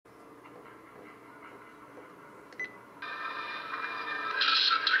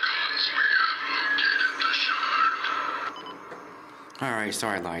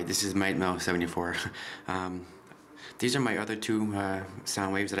Sorry, I lied. This is my, no, 74. These are my other two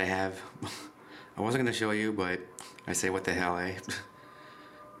sound waves that I have. I wasn't gonna show you, but I say what the hell, eh?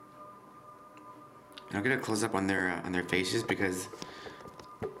 I'll get a close up on their faces because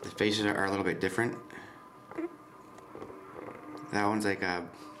the faces are a little bit different. That one's like a,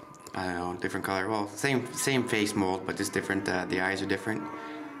 I don't know, different color. Well, same face mold, but just different. The eyes are different.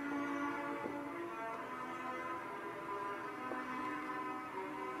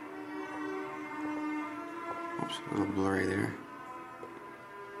 Oops, a little blurry there.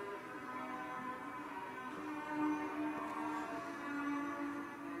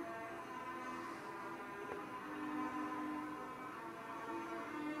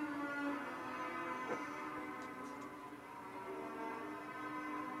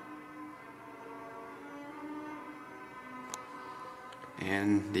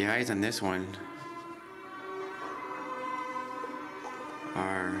 And the eyes on this one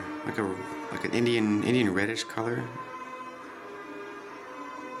are like an Indian reddish color.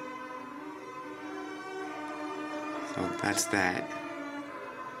 So that's that.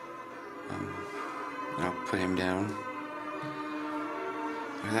 I'll put him down.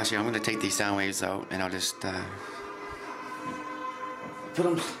 Actually, I'm going to take these sound waves out and I'll just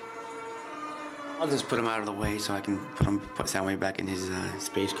put him out of the way so I can put Soundwave back in his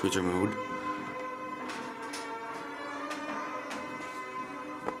space cruiser mode.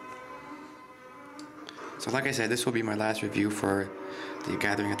 So like I said, this will be my last review for the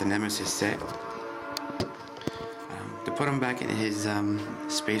Gathering at the Nemisis set. To put him back in his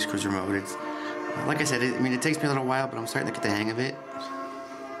space cruiser mode, it's like I said, it takes me a little while, but I'm starting to get the hang of it.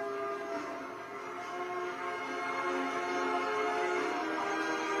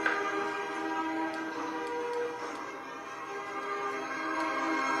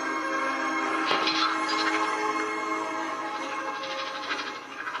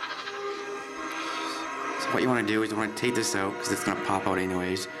 What you want to do is you want to take this out because it's going to pop out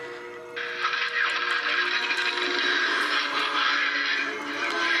anyways.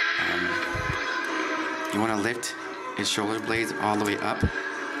 You want to lift his shoulder blades all the way up.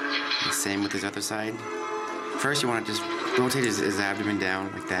 The same with his other side. First you want to just rotate his abdomen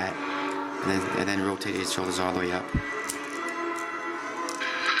down like that, and then rotate his shoulders all the way up.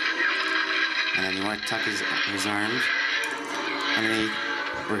 And then you want to tuck his arms underneath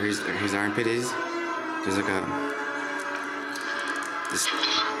where his armpit is. There's like just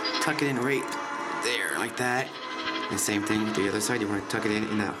tuck it in right there, like that. And same thing with the other side, you want to tuck it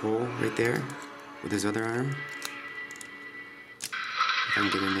in that hole right there with his other arm. If I can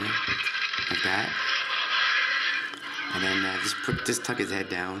get in there, like that. And then just tuck his head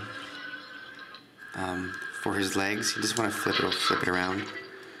down. For his legs, you just want to flip it around.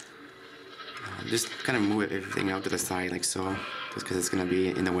 Just kind of move everything out to the side like so, just because it's going to be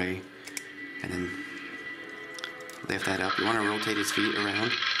in the way. And then lift that up. You want to rotate his feet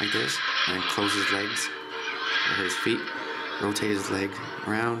around like this, and then close his legs, or his feet. Rotate his leg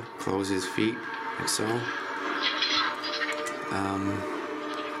around, close his feet, like so.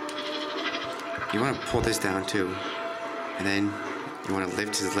 You want to pull this down too, and then you want to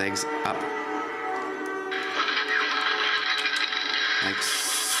lift his legs up, like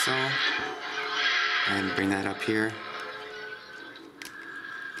so, and bring that up here.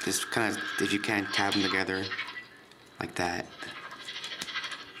 Just kind of, if you can, tap them together like that,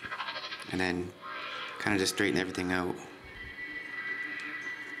 and then kind of just straighten everything out.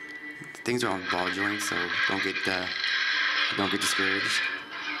 Things are on ball joints, so don't get discouraged.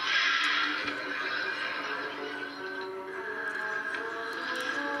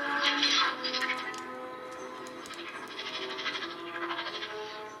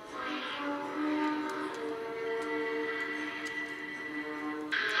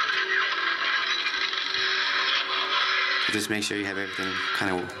 Just make sure you have everything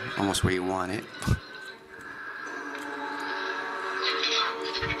kind of almost where you want it.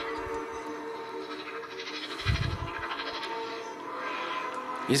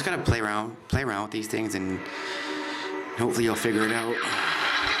 You just gotta play around with these things, and hopefully you'll figure it out.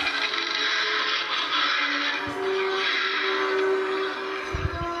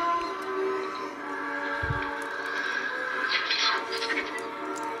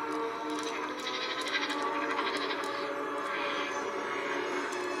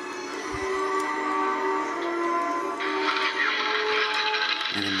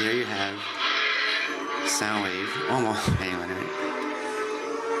 And then there you have Soundwave, almost, hang on a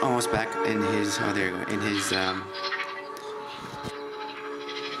minute, almost back in his, oh there you go, in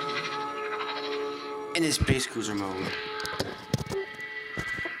his space cruiser mode.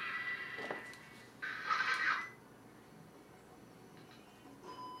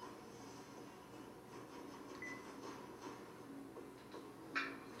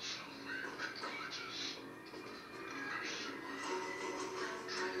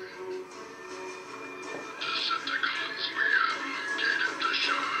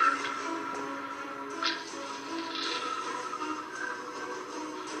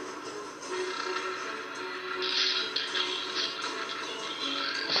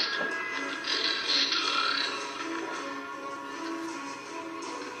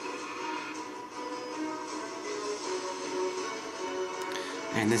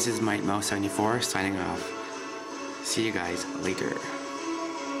 And this is Might Mouse 74 signing off. See you guys later.